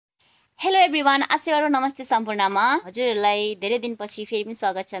Hello everyone, आशा गरौँ नमस्ते सम्पूर्णमा। हजुरहरूलाई धेरै दिनपछि फेरि पनि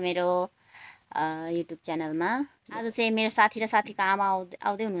स्वागत छ मेरो युट्युब च्यानलमा। आज चाहिँ मेरो साथी र साथीको आमा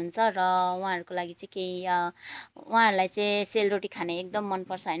आउँदै हुनुहुन्छ र उहाँहरूको लागि चाहिँ केही उहाँहरूलाई चाहिँ सेलरोटी खाने एकदम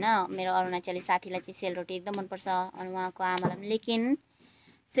मनपर्छ हैन। मेरो अरुणाचली साथीलाई चाहिँ सेलरोटी एकदम मनपर्छ अनि उहाँको आमालाई पनि। लेकिन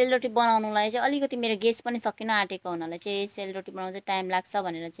सेलरोटी बनाउनुलाई चाहिँ अलिकति मेरो ग्यास पनि सकिन आँटेको हुनाले चाहिँ सेलरोटी बनाउनु चाहिँ टाइम लाग्छ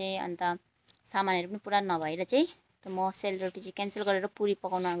भनेर चाहिँ अन्त सामानहरू पनि पुरा नभएर चाहिँ म सेलरोटी चाहिँ क्यान्सल गरेर पुरी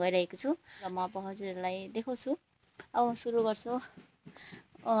पकाउन गइरहेको छु र म अब हजुरहरूलाई देखाउँछु। अब सुरु गर्छु।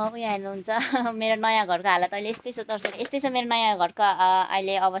 उयो हेर्नुहुन्छ मेरो नयाँ घरको हालत अहिले यस्तै छ। दर्शक यस्तै छ मेरो नयाँ घरको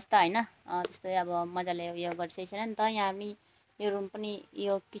अहिले अवस्था हैन। त्यस्तै अब मजाले उयो गरिसकेको छैन नि त। यहाँ पनि यो रुम पनि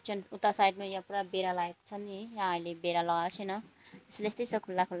यो किचन उता साइडमा यहाँ पुरा बेरा लागेको छ नि। यहाँ अहिले बेरा लगाएको छैन, त्यसले यस्तै छ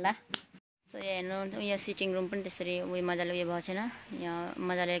खुल्ला खुल्ला। सो यहाँ हेर्नु उयो सिटिङ रुम पनि त्यसरी उयो मजाले उयो भएको छैन। यहाँ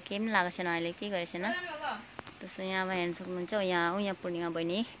मजाले केही पनि लागेको छैन, अहिले केही गरेको छैन। त्यसो यहाँ अब हेर्न सक्नुहुन्छ। यहाँ पूर्णिमा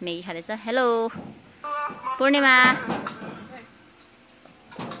बहिनी मेगी खाँदैछ। हेलो पूर्णिमा,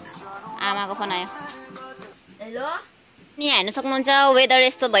 आमाको फोन आयो। हेलो, यहाँ हेर्न सक्नुहुन्छ वेदर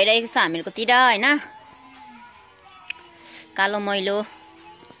यस्तो भइरहेको छ हामीहरूकोतिर हैन। कालो मैलो।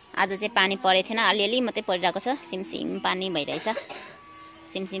 आज चाहिँ पानी परेको थिएन, अलिअलि मात्रै परिरहेको छ। सिमसिम पानी भइरहेछ,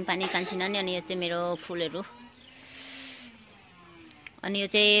 सिमसिम पानी कान्छिन नि। अनि यो चाहिँ मेरो फुलहरू। अनि यो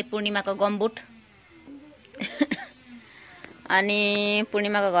चाहिँ पूर्णिमाको गमबुट। अनि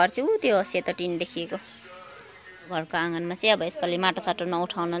पूर्णिमाको घर चाहिँ ऊ त्यो सेतो टिन देखिएको घरको आँगनमा चाहिँ अब यसपालि माटो साटो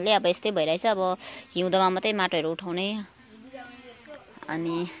नउठाउनाले अब यस्तै भइरहेछ। अब हिउँदोमा मात्रै माटोहरू उठाउने।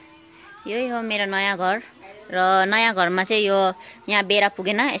 अनि यही हो मेरो नयाँ घर। र नयाँ घरमा चाहिँ यो यहाँ बेरा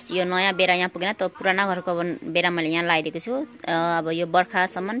पुगेन, यो नयाँ बेरा यहाँ पुगेन। त पुराना घरको बेरा मैले यहाँ लगाइदिएको छु। अब यो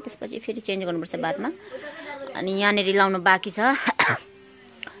बर्खासम्म, त्यसपछि फेरि चेन्ज गर्नुपर्छ बादमा। अनि यहाँनिर लाउनु बाँकी छ।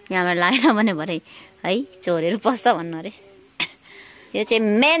 यहाँबाट लगाएन भने भरे है चोरहरू पस्छ भन्नु अरे। यो चाहिँ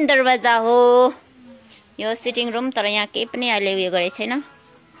मेन दरवाजा हो, यो सिटिङ रुम। तर यहाँ केही पनि अहिले उयो गरेको छैन।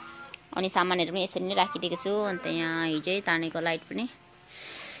 अनि सामानहरू पनि यसरी नै राखिदिएको छु। अन्त यहाँ हिजै तानेको लाइट पनि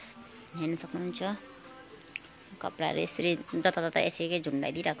हेर्न सक्नुहुन्छ। कपडाहरू यसरी जतातता यसैकै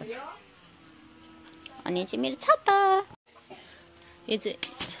झुन्डाइदिइरहेको छु। अनि यो चाहिँ मेरो छाता। यो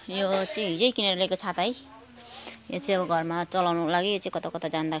चाहिँ हिजै किनेर ल्याएको छाता है। यो चाहिँ अब घरमा चलाउनुको लागि, यो चाहिँ कता कता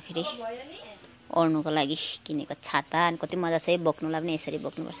जाँदाखेरि ओढ्नुको लागि किनेको छाता। अनि कति मजा छ है बोक्नुलाई पनि। यसरी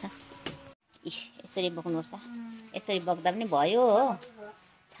बोक्नुपर्छ, यसरी बोक्नुपर्छ। यसरी बोक्दा पनि भयो हो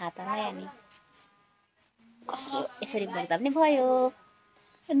छातालाई। अनि कसरी यसरी बोक्दा पनि भयो,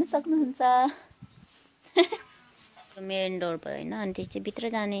 हेर्न सक्नुहुन्छ। मेन डोर भयो होइन। अनि त्यो चाहिँ भित्र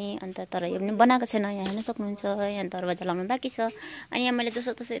जाने। अन्त तर यो पनि बनाएको छैन, यहाँ हेर्न सक्नुहुन्छ। यहाँ दरवाजा लाउनु बाँकी छ। अनि यहाँ मैले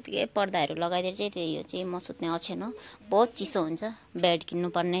जस्तो तस्तो यतिकै पर्दाहरू लगाइदिएर चाहिँ यो चाहिँ म सुत्ने ओछ्यान हो। बहुत चिसो हुन्छ, बेड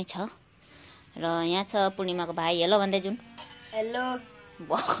किन्नुपर्ने छ। र यहाँ छ पूर्णिमाको भाइ। हेलो भन्दै जुन। Hello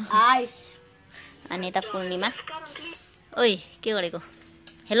hi. अनि यता पूर्णिमा। ओइ के गरेको,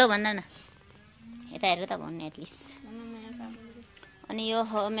 हेलो भन्न न। यता हेरेर त भन्ने एटलिस्ट। अनि यो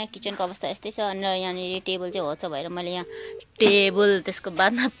हो मेरो किचनको अवस्था यस्तै छ। अनि यहाँनिर टेबल चाहिँ होछ भएर मैले यहाँ टेबल, त्यसको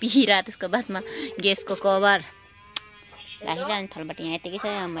बादमा पिरा, त्यसको बादमा ग्यासको कभर राखेर। अनि थलबाट यहाँ यतिकै छ।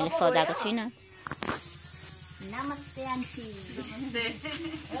 यहाँ मैले सजाएको छुइनँ। नमस्ते आन्टी।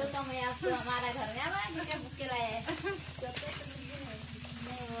 वेलकम आपको हमारा घर में। अब क्या बुक के लाए हैं?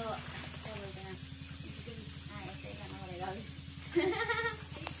 नहीं वो क्या बोलते हैं, हाँ ऐसे ही खाना पड़ेगा अभी।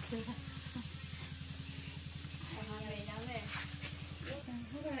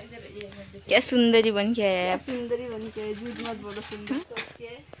 क्या सुंदरी बन के आया, सुंदरी बन के। झूठ मत बोलो, सुंदर।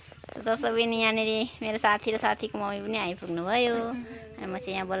 दर्शक पनि यहाँनिर मेरो साथी र साथीको मम्मी पनि आइपुग्नु भयो। अनि म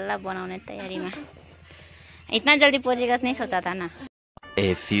चाहिँ यहाँ बल्ल बनाउने तयारीमा। इतना जल्दी पहुंचेगा नहीं सोचा था ना।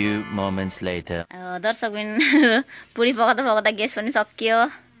 A few moments later. दर्शक पनि पुरी पकाउँदा पकाउँदा ग्यास पनि सकियो।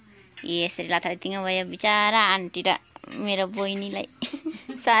 यसरी लाथारितिङ भयो बिचारा आन्टी र मेरो बहिनीलाई,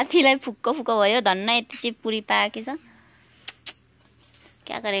 साथीलाई फुक्को फुक्को भयो। धन्न यति चाहिँ पुरी पाके छ।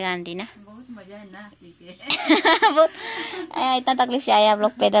 क्या करेगा आंटी ना, बहुत मजा है ना। इतना तकलीफ से आए आप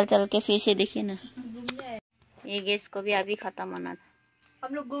लोग पैदल चल के, फिर से देखिए ना। ये गैस को भी अभी खत्म होना था।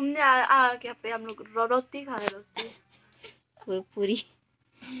 हम लोग घूमने आ क्या पे हम लोग रोटी खा रहे, रोटी पूरी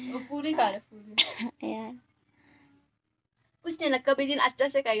पूरी खा रहे पूरी। यार कुछ नहीं ना, कभी दिन अच्छा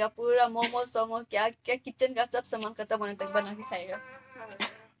से खाएगा। पूरा मोमो सोमो क्या क्या किचन का सब सामान खत्म होने तक बना के खाएगा।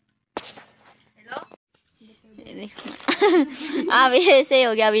 अब ऐसे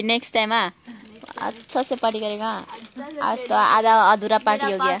हो गया। अभी नेक्स्ट टाइम अच्छा से पार्टी करेगा। आज तो आधा अधूरा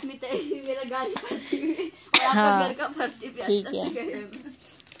पार्टी हो गया। हाँ ठीक है।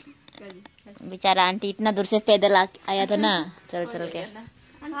 बेचारा आंटी इतना दूर से पैदल आया था ना, चल चल के।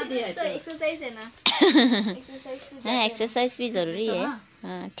 एक्सरसाइज है ना। हाँ एक्सरसाइज भी जरूरी है।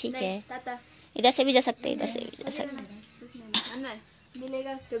 हाँ ठीक है, टाटा। इधर से भी जा सकते, इधर से भी जा सकते।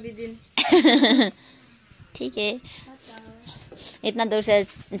 मिलेगा कभी दिन। ठीक है, इतना दूर से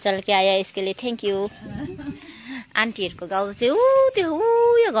चल के आया इसके लिए थैंक यू। आन्टीहरूको गाउँ चाहिँ त्यो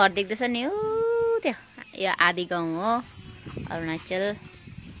यो घर देख्दैछ नि, त्यो यो आदि गाउँ हो अरुणाचल।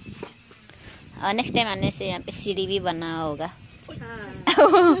 नेक्स्ट टाइम आने से यहाँ पे सीढ़ी भी बना होगा।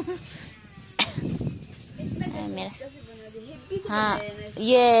 मेरा हाँ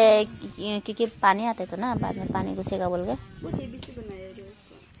ये क्योंकि पानी आते तो ना, बाद में पानी घुसेगा बोल के।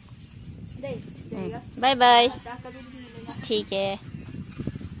 बाय बाय, ठीक है,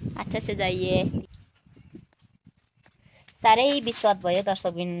 अच्छा से जाइए। साह्रै विश्वास भयो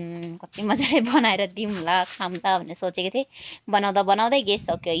दर्शकबिन, कति मजाले बनाएर दिउँला खाउँला भनेर सोचेको थिएँ। बनाउँदा बनाउँदै ग्यास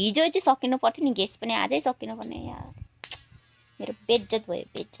सक्यो। हिजो चाहिँ सकिनु पर्थ्यो नि, ग्यास पनि आजै सकिनु पर्ने यार। मेरो बेइज्जत भयो,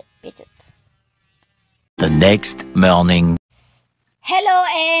 बेइज्जत। The next morning. Hello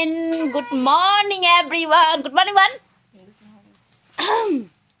and good morning everyone, good morning one.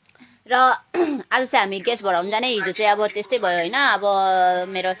 र आज चाहिँ हामी ग्यास भराउनु जाने। हिजो चाहिँ अब त्यस्तै भयो होइन, अब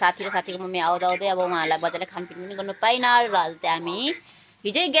मेरो साथी र साथीको मम्मी आउँदै अब उहाँहरूलाई बजारले खानपिन पनि गर्नु पाइन। र आज चाहिँ हामी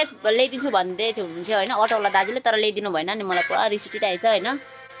हिजै ग्यास ल्याइदिन्छु भन्दै हुनुहुन्थ्यो होइन अटोवाला दाजुले, तर ल्याइदिनु भएन नि। मलाई पुरा रिस उठिरहेछ होइन,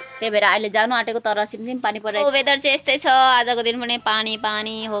 त्यही भएर अहिले जानु आँटेको। तर सिमसिम पानी परिरहेको, वेदर चाहिँ यस्तै छ। आजको दिन पनि पानी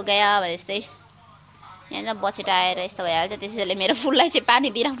पानी हो गया भने जस्तै यहाँ चाहिँ बछेट आएर यस्तो भइहाल्छ। त्यसैले मेरो फुललाई चाहिँ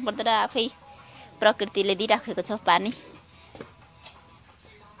पानी दिइराख्नु पर्दैन, आफै प्रकृतिले दिइराखेको छ पानी।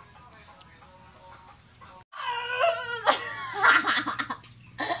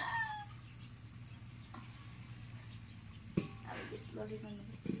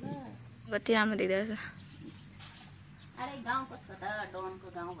 कति राम्रो देख्दो रहेछ। अरे गाउँ कस्तो त,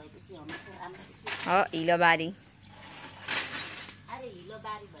 डोनको गाउँ भएपछि हमेसा राम्रो। हो हिलोबारी। अरे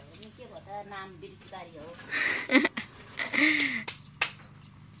हिलोबारी भयो भने के भयो त, नाम बिर्सिबारी हो।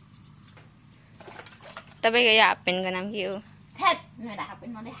 तपाईँको यो हाफ पेन्टको नाम के हो? मेरो हाफ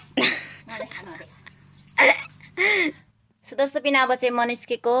पेन्ट सुदर्शपिन अब चाहिँ म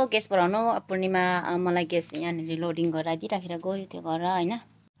निस्केको ग्यास भराउनु। पूर्णिमा मलाई ग्यास यहाँनिर लोडिङ गरेर दिइराखेर गयो त्यो घर होइन।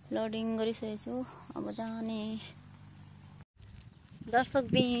 लोडिङ गरिसकेको छु, अब जाने।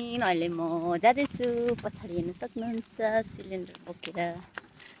 दर्शकबिन अहिले म जाँदैछु, पछाडि हेर्नु सक्नुहुन्छ सिलिन्डर बोकेर।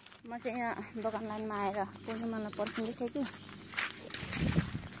 म चाहिँ यहाँ दोकान लाइनमा आएर पूर्णिमालाई पर्खिँदै थिएँ कि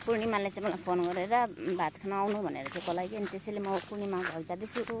पूर्णिमाले चाहिँ मलाई फोन गरेर भात खान आउनु भनेर चाहिँ बोलायो। अनि त्यसैले म पूर्णिमा घर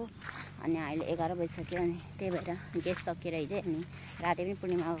जाँदैछु। अनि अहिले 11 बजिसक्यो, अनि त्यही भएर ग्यास सकिएर हिजै अनि राति पनि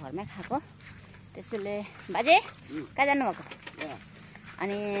पूर्णिमाको घरमै खाएको। त्यसैले बाजे कहाँ जानुभएको?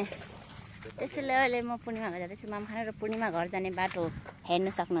 अनि त्यसैले अहिले म पूर्णिमा घर जाँदैछु माम खाना। र पूर्णिमा घर जाने बाटो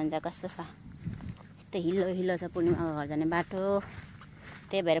हेर्नु सक्नुहुन्छ कस्तो छ, यस्तो हिलो छ पूर्णिमाको घर जाने बाटो।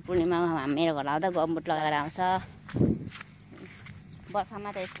 त्यही भएर पूर्णिमा मेरो घर आउँदा गमबुट लगाएर आउँछ। बर्खामा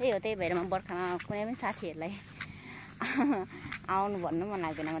त यस्तै हो, त्यही भएर म बर्खामा कुनै पनि साथीहरूलाई आउनु भन्नु मन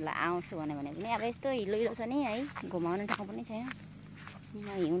लाग्दैन। मतलब आउँछु भने पनि अब यस्तो हिलो छ नि है, घुमाउने ठाउँ पनि छैन।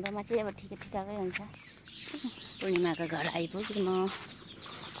 हिउँदोमा चाहिँ अब ठिकै हुन्छ। पूर्णिमाको घर आइपुग्यो म।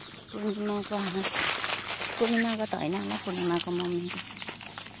 पूर्णिमाको त होइन होला, पूर्णिमाको मम्मी।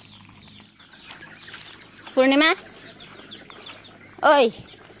 पूर्णिमा ओइ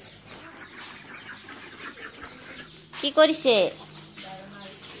के गरिसे?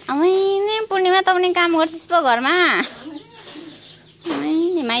 आउने पूर्णिमा त पनि काम गर्छस् पो घरमा?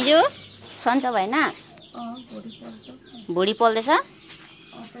 नि माइजू सन्च भएन? भुँडी पोल्दैछ?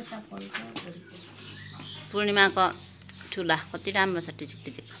 पूर्णिमाको चुला कति राम्रो छ,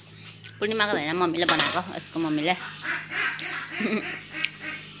 टिचिक। पूर्णिमाको होइन, मम्मीले बनाएको, यसको मम्मीले।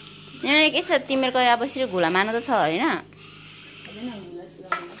 यहाँ के छ तिमीहरूको अब यसरी घुला मार्नु त छ होइन?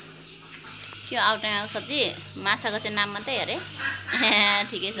 के आउटाङ आएको सब्जी? माछाको चाहिँ नाम मात्रै अरे।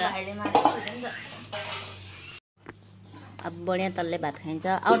 ठिकै छ। अब बढिया तलले भात खाइन्छ।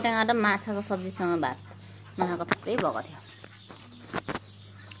 आउटाङ र माछाको सब्जीसँग भात नखाएको थुप्रै भएको थियो।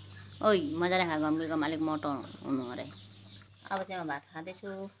 ओइ मजाले खा, गम्बीको मालिक मोटो हुनु अरे। अब चाहिँ म भात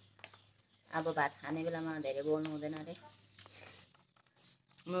खाँदैछु। अब भात खाने बेलामा धेरै बोल्नु हुँदैन अरे,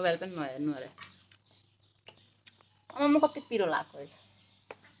 मोबाइल पनि नहेर्नु अरे। म कति पिरो लागेको रहेछ।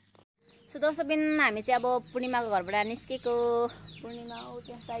 सुदर्शबिन हामी चाहिँ अब पूर्णिमाको घरबाट निस्केको। पूर्णिमा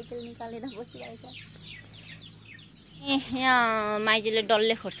त्यहाँ साइकल निकालेर बसिरहेछ। यहाँ माइजूले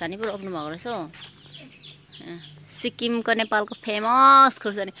डल्ले खोर्सानी पो रोप्नु भएको रहेछ हौ। सिक्किमको नेपालको फेमस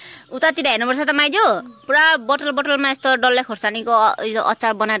खोर्सानी। उतातिर हेर्नुपर्छ त माइजू, पुरा बोतलमा यस्तो डल्ले खोर्सानीको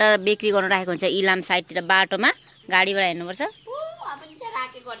अचार बनाएर बिक्री गर्नु राखेको हुन्छ। इलाम साइडतिर बाटोमा गाडीबाट हेर्नुपर्छ।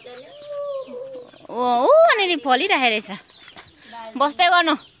 ओ यहाँनिर फलिरहेको रहेछ। बस्दै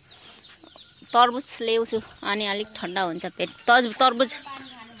गर्नु, तरबुज ल्याउँछु अनि अलिक ठन्डा हुन्छ पेट। तरबुज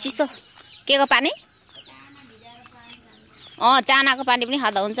चिसो के को पानी? चानाको पानी पनि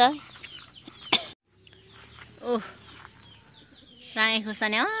खाँदा हुन्छ। ओह रायो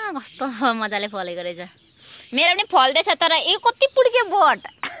खुर्सानी कस्तो मजाले फलेको रहेछ। मेरो पनि फल्दैछ तर यो कति पुड्क्यो बोट।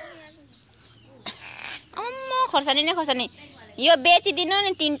 खोर्सानी नै खोर्सानी। यो बेचिदिनु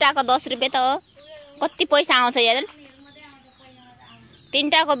नि 3टाको 10 रुपियाँ त हो। कति पैसा आउँछ यार।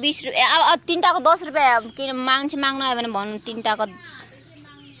 3टाको 20 रुपियाँ। अब 3टाको 10 रुपियाँ किन मान्छे माग्नु आयो भने भन्नु 3टाको।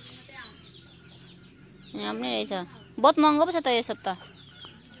 यहाँ पनि रहेछ। बहुत महँगो पो छ त यो सब त।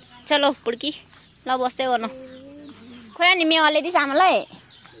 चलो पुड्की ल बस्दै गर्नु। खोइ नि मेवा ल्याइदिस् आमालाई।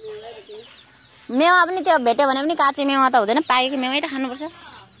 मेवा पनि त्यो भेट्यो भने पनि काँचै मेवा त हुँदैन, पाकेको मेवै त खानुपर्छ।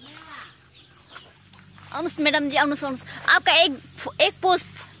 आउनुहोस् मैडम जी आउनुहोस् आउनुहोस्। आपका एक पोस्ट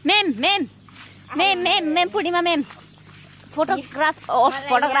मैम पूर्णिमा मैम फोटोग्राफ है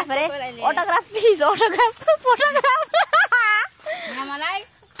ऑटोग्राफ प्लीज ऑटोग्राफ फोटोग्राफ मलाई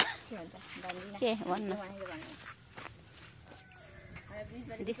के भन्नु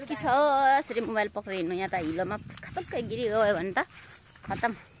डिस्की छ यसरी मोबाइल पक्रेर हिँड्नु। यहाँ त हिलोमा खचक्कै गिरिगयो भने त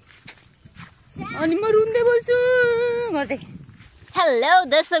खतम। अनि म रुन्दै बस्छु गर्दै। हेलो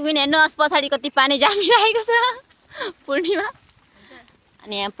दर्शक बिन हेर्नुहोस् पछाडि कति पानी जामिरहेको छ पूर्णिमा।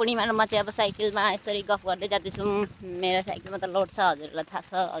 अनि यहाँ पूर्णिमा र म चाहिँ अब साइकलमा यसरी गफ गर्दै जाँदैछौँ। मेरो साइकलमा त लोड छ, हजुरलाई थाहा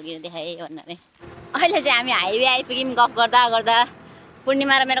छ, अघि देखाएँ भन्नाले। अहिले चाहिँ हामी हाइवे आइपुग्यौँ गफ गर्दा गर्दा।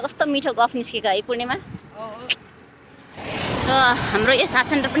 पूर्णिमा र मेरो कस्तो मिठो गफ निस्केको है पूर्णिमा। सो हाम्रो यो साब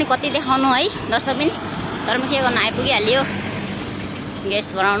सेन्टर पनि कति देखाउनु है दर्शकबिन, तर म के गर्नु आइपुगिहाल्यो। ग्यास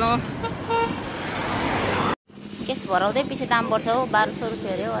भराउनु, ग्यास भराउँदै पछि दाम बढ्छ हो। 1200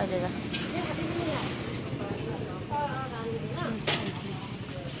 रुपियाँ अरे हो अहिले त।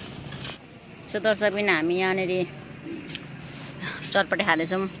 सो दर्शकबिन हामी यहाँनिर चटपटे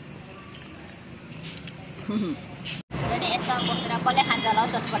खाँदैछौँ। यसो बसेर कसले खान्छ होला हौ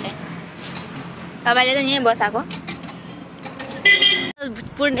चटपटे? तपाईँले त यहीँ बसाएको।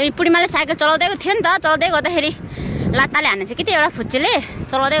 पूर्णिमाले साइकल चलाउँदैको थियो नि त। चलाउँदै गर्दाखेरि लात्ताले हानेछ कि त्यो एउटा फुच्चेले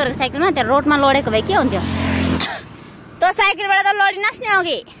चलाउँदै गरेको साइकलमा। त्यहाँ रोडमा लडेको भए के हुन्थ्यो? त्यो साइकलबाट त लडिनस् नि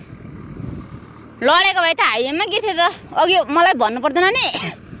अघि। लडेको भए त हाइवेमा के थियो त? अघि मलाई भन्नु पर्दैन नि।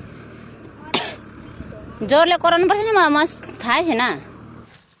 जोरले कराउनु पर्छ नि। म थाहै थिएन।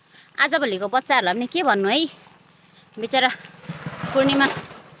 आजभोलिको बच्चाहरूलाई पनि के भन्नु है। बिचरा पूर्णिमा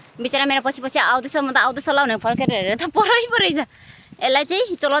बिचरा मेरो पछि पछि आउँदैछ। म त आउँदैछ ल भने फर्केर हेरेर त परेछ। यसलाई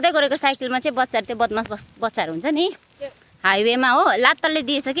चाहिँ चलाउँदै गरेको साइकलमा चाहिँ बच्चाहरू त्यो बदमास बच्चाहरू हुन्छ नि हाइवेमा हो, लात्ताले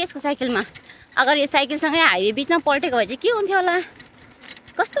दिएछ कि यसको साइकलमा। अगर यो साइकलसँगै हाइवे बिचमा पल्टेको भए चाहिँ के हुन्थ्यो होला?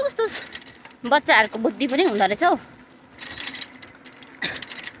 कस्तो कस्तो बच्चाहरूको बुद्धि पनि हुँदो रहेछ हौ।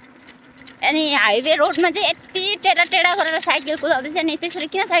 अनि हाइवे रोडमा चाहिँ यति टेढा टेढा गरेर साइकल कुदाउँदैछ नि। त्यसरी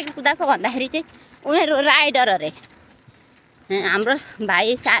किन साइकल कुदाएको भन्दाखेरि चाहिँ उनीहरू राइडर अरे। हाम्रो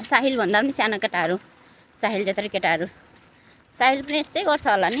भाइ साहिल भन्दा पनि सानो केटाहरू, साहिल जत्रै केटाहरू। साहिल पनि यस्तै गर्छ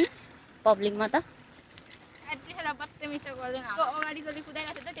होला नि पब्लिकमा त। त्यतिखेर बदतमिज गर्दैन। अगाडिकोले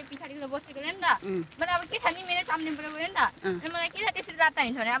कुदाइरहेको थियो त, त्यो पछाडिको बसेकोले नि त। मलाई अब के छ नि मेरो सामनेबाट गयो नि त। अनि मलाई के छ त्यसरी राता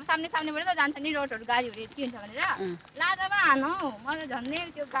हिँड्छ भने अब सामनेबाट त जान्छ नि रोडहरू गाडीहरू के हुन्छ भनेर लादामा हानु हौ। मलाई झन्डै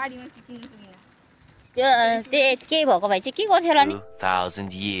त्यो गाडीमा खिचिनु पुगिन। त्यो केही भएको भए चाहिँ के गर्थ्यो होला नि? 2000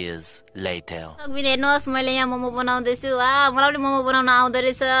 years later. हेर्नुहोस् मैले यहाँ मोमो बनाउँदैछु। मलाई पनि मोमो बनाउन आउँदो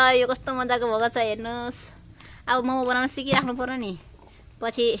रहेछ। यो कस्तो मजाको भएको छ हेर्नुहोस्। अब मोमो बनाउन सिकिराख्नु पर्यो नि।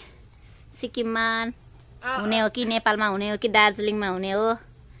 पछि सिक्किममा हुने हो कि नेपालमा हुने हो कि दार्जिलिङमा हुने हो।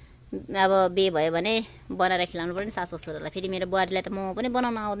 अब बे भयो भने बनाएर खिलाउनु पर्यो नि सासु ससुरालाई। फेरि मेरो बुहारीलाई त मोमो पनि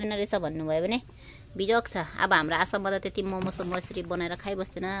बनाउन आउँदैन रहेछ भन्नुभयो भने बिजोग छ। अब हाम्रो आसाममा त त्यति मोमो सोमो यसरी बनाएर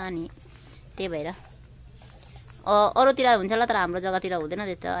खाइबस्दैन। अनि त्यही भएर अरूतिर हुन्छ होला तर हाम्रो जग्गातिर हुँदैन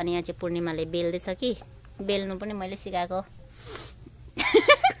त्यस्तो। अनि यहाँ चाहिँ पूर्णिमाले बेल्दैछ कि बेल्नु पनि मैले सिकाएको हो।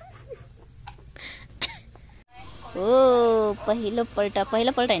 पहिलोपल्ट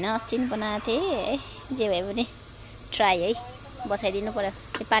होइन अस्ति पनि बनाएको थिएँ। जे भए पनि ट्राई है बसाइदिनु पर्यो।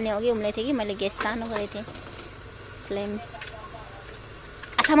 त्यो पानी अघि उम्लेको थियो कि मैले ग्यास सानो गरेको थिएँ फ्लेम।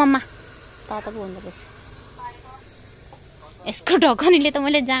 आछा मम्मा तातो पो हुँदो रहेछ। यसको ढकनीले त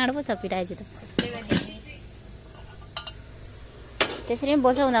मैले जाँड पो छपिटाएछु त। त्यसरी पनि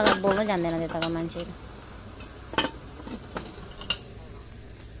बोल्छ उनीहरूको बोल्नु जान्दैन त्यताको मान्छेहरू।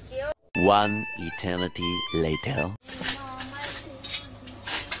 One eternity later.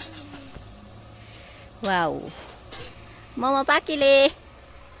 Wow momo पाकिले।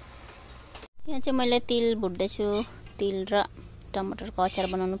 यहाँ चाहिँ मैले तिल भुट्दैछु। तिल र टमाटरको अचार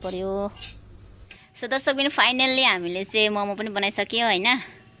बनाउनु पर्यो। सो दर्शक पनि फाइनल्ली हामीले चाहिँ मोमो पनि बनाइसक्यो होइन।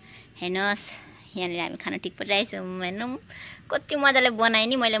 हेर्नुहोस् यहाँनिर हामी खाना ठिक परिरहेछौँ हेर्नु कति मजाले बनाएँ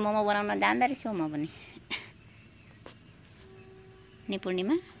नि मैले मोमो बनाउन जान्दो रहेछु म पनि नि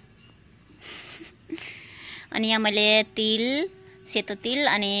पूर्णिमा अनि यहाँ मैले तिल सेतो तिल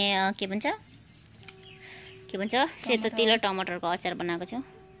अनि के भन्छ सेतो तिल र टमाटरको अचार बनाएको छु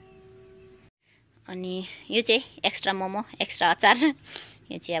अनि यो चाहिँ एक्स्ट्रा मोमो एक्स्ट्रा अचार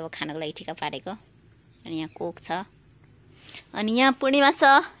यो चाहिँ अब खानको लागि ठिक्क पारेको अनि यहाँ कोक छ अनि यहाँ पूर्णिमा छ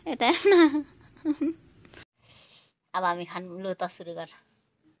यता अब हामी खानु ल त सुरु गर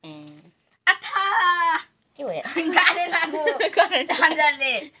आथा के भयो गाडे लागो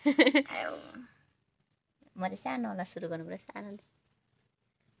चार्जरले म चाहिँ सानो होला सुरु गर्नु पर्यो सानोले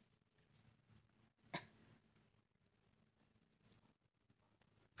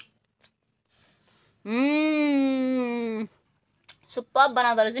सुपर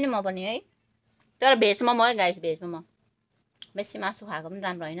बनाउँदो रहेछु नि म पनि है तर भेज मोमो है गाइस भेज मोमो बेसी मासु खाएको पनि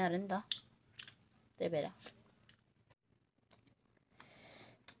राम्रो होइन अरे नि त त्यही भएर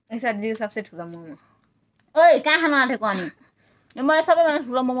साथी सबसे ठुलो मोमो ओइ कहाँ खानु आँटेको अनि मैले सबैभन्दा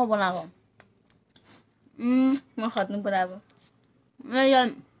ठुलो मोमो बनाएको म खत्नु पर्यो अब यो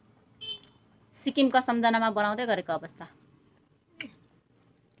सिक्किमका सम्झनामा बनाउँदै गरेको अवस्था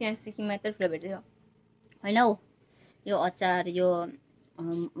त्यहाँ सिक्किममा त ठुलो भेटेछ होइन हौ यो अचार यो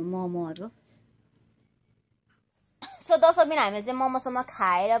मोमोहरू सो दर्शक बिना हामीले चाहिँ मोमोसम्म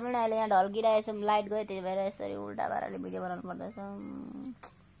खाएर पनि अहिले यहाँ ढल्किरहेको छौँ लाइट गयो त्यही भएर यसरी उल्टा पाराले भिडियो बनाउनु पर्दैछ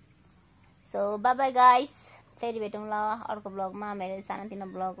सो बाई बाई गाइस फेरि भेटौँ ल अर्को ब्लगमा मेरो सानोतिनो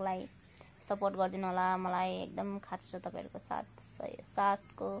ब्लगलाई सपोर्ट गरिदिनु होला मलाई एकदम खाँचो छ तपाईँहरूको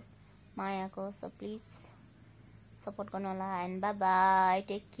साथको मायाको सो प्लिज सपोर्ट गर्नु होला and by bye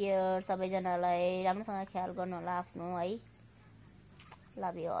take care सबैजनालाई राम्रोसँग ख्याल गर्नु होला आफ्नो है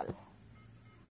लभ यु अल